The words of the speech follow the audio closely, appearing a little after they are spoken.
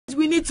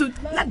need to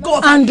let go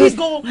of her. Please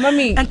go,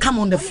 mommy, and come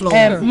on the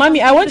floor.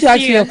 Mommy, I want to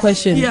ask you a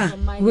question. Yeah.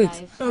 Wait.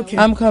 Okay.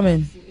 I'm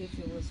coming.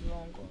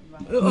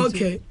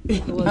 Okay.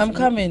 I'm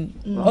coming.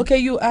 Okay,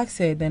 you ask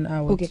her, then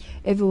I will. Okay,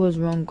 if it was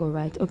wrong or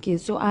right. Okay,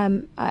 so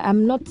I'm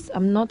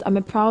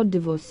a proud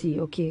divorcee.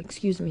 Okay,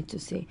 excuse me to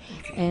say,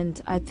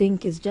 and I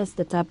think it's just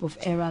the type of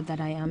era that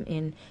I am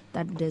in,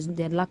 that there's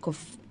the lack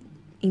of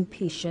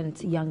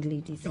impatient young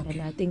ladies,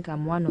 and I think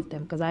I'm one of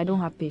them, because I don't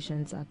have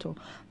patience at all.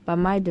 But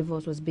my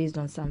divorce was based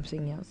on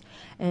something else,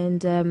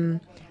 and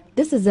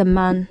this is a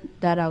man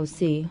that I would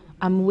say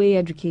I'm way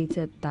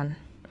educated than,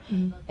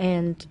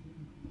 and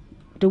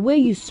the way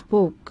you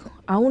spoke,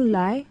 I won't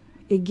lie,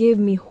 it gave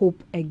me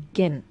hope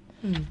again.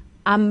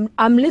 I'm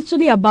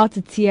literally about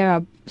to tear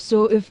up.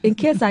 So if in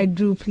case I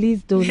do,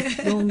 please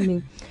don't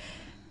me.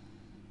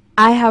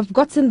 I have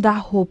gotten that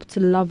hope to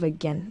love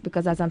again,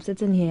 because as I'm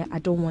sitting here, I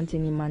don't want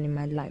any man in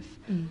my life,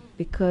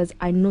 because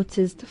I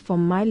noticed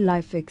from my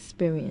life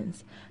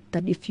experience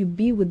that if you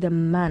be with a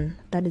man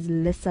that is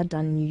lesser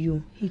than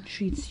you, he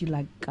treats you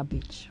like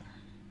garbage.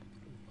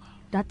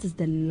 That is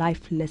the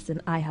life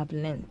lesson I have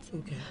learned.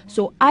 Okay.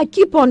 So I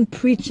keep on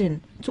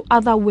preaching to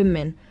other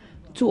women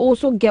to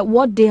also get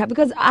what they have,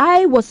 because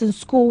I was in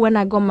school when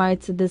I got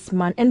married to this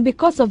man, and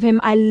because of him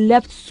I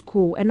left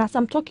school, and as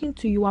I'm talking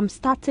to you, I'm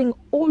starting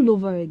all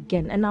over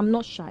again, and I'm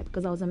not shy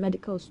because I was a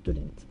medical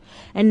student,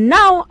 and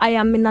now I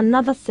am in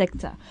another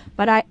sector,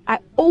 but I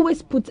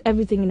always put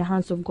everything in the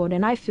hands of God,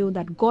 and I feel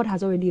that God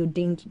has already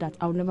ordained that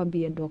I'll never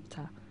be a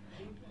doctor.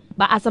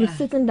 But as I'm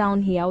sitting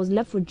down here, I was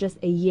left with just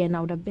a year, and I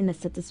would have been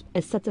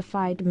a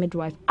certified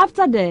midwife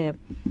after the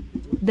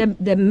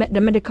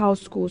medical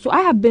school. So I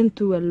have been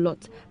through a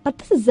lot. But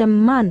this is a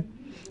man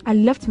I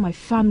left my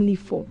family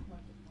for,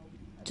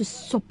 to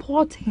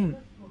support him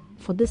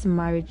for this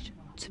marriage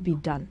to be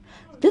done.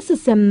 This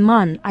is a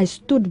man I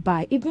stood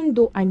by, even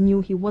though I knew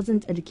he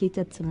wasn't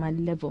educated to my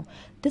level.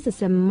 This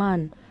is a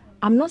man,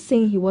 I'm not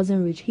saying he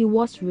wasn't rich. He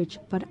was rich,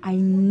 but I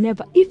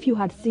never, if you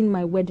had seen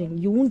my wedding,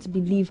 you wouldn't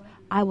believe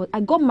I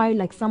got married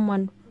like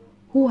someone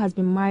who has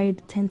been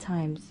married 10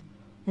 times.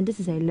 And this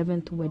is her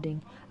 11th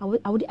wedding.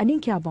 I didn't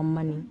care about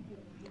money.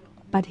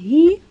 But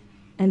he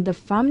and the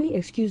family,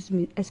 excuse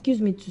me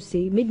to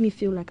say, made me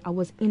feel like I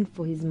was in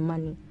for his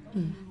money.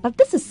 But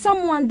this is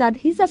someone that,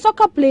 he's a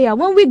soccer player.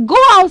 When we go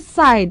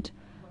outside,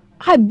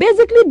 I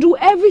basically do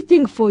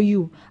everything for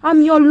you.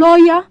 I'm your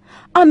lawyer,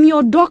 I'm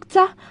your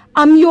doctor,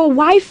 I'm your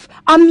wife,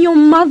 I'm your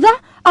mother,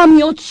 I'm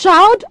your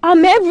child,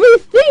 I'm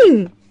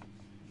everything.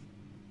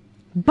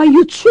 But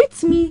you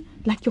treat me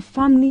like your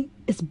family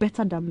is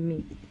better than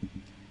me.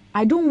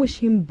 I don't wish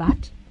him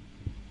bad,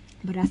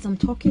 but as I'm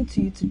talking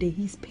to you today,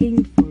 he's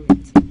paying for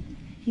it.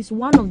 He's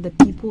one of the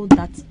people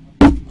that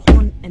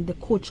Afcon and the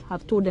coach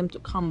have told them to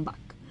come back.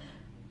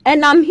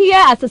 And I'm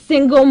here as a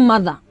single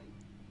mother.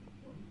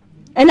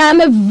 And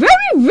I'm a very,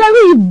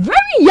 very, very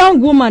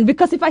young woman,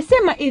 because if I say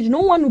my age,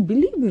 no one will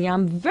believe me.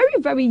 I'm very,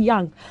 very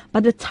young.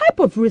 But the type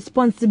of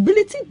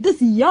responsibility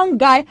this young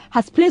guy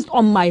has placed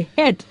on my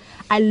head,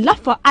 I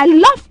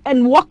laugh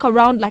and walk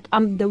around like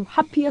I'm the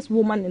happiest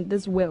woman in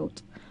this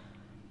world.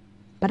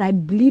 But I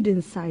bleed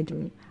inside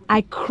me.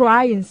 I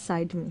cry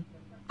inside me.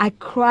 I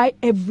cry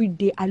every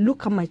day. I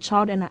look at my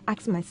child and I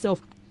ask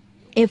myself,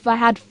 if I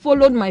had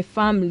followed my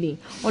family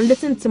or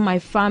listened to my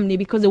family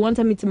because they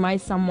wanted me to marry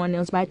someone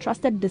else, but I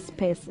trusted this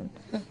person.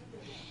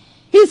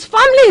 His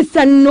family is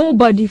a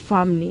nobody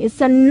family. It's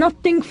a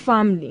nothing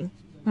family.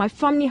 My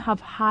family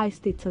have high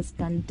status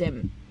than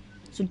them.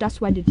 So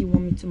that's why they didn't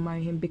want me to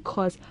marry him,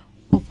 because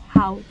of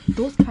how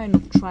those kind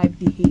of tribe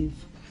behave.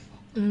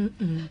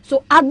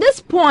 So at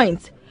this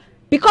point,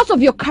 because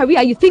of your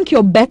career, you think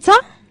you're better?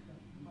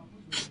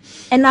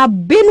 And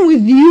I've been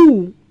with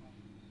you,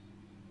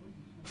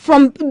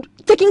 from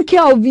taking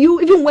care of you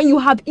even when you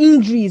have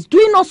injuries,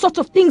 doing all sorts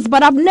of things,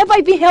 but I've never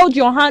even held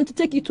your hand to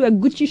take you to a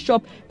Gucci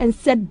shop and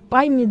said,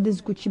 buy me this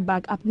Gucci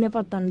bag. I've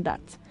never done that.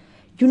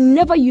 You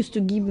never used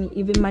to give me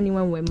even money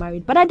when we were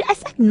married, but I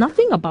said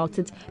nothing about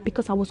it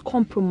because I was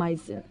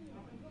compromising.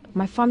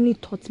 My family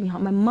taught me how,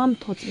 my mom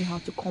taught me how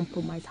to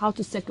compromise, how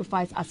to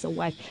sacrifice as a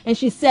wife. And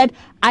she said,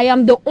 I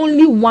am the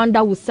only one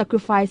that will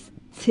sacrifice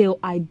till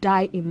I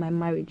die in my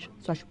marriage.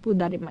 So I should put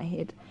that in my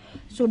head.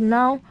 So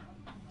now,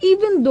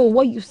 even though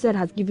what you said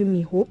has given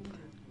me hope,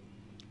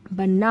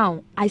 but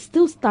now I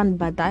still stand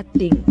by that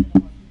thing,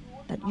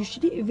 that you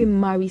shouldn't even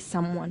marry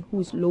someone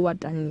who is lower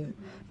than you,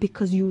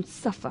 because you will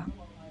suffer.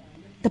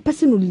 The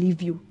person will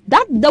leave you.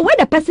 The way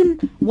the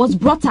person was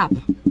brought up,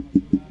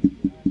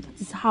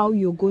 that's how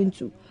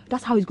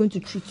he's going to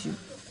treat you.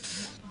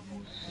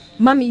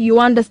 Mommy, you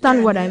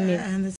understand what I mean?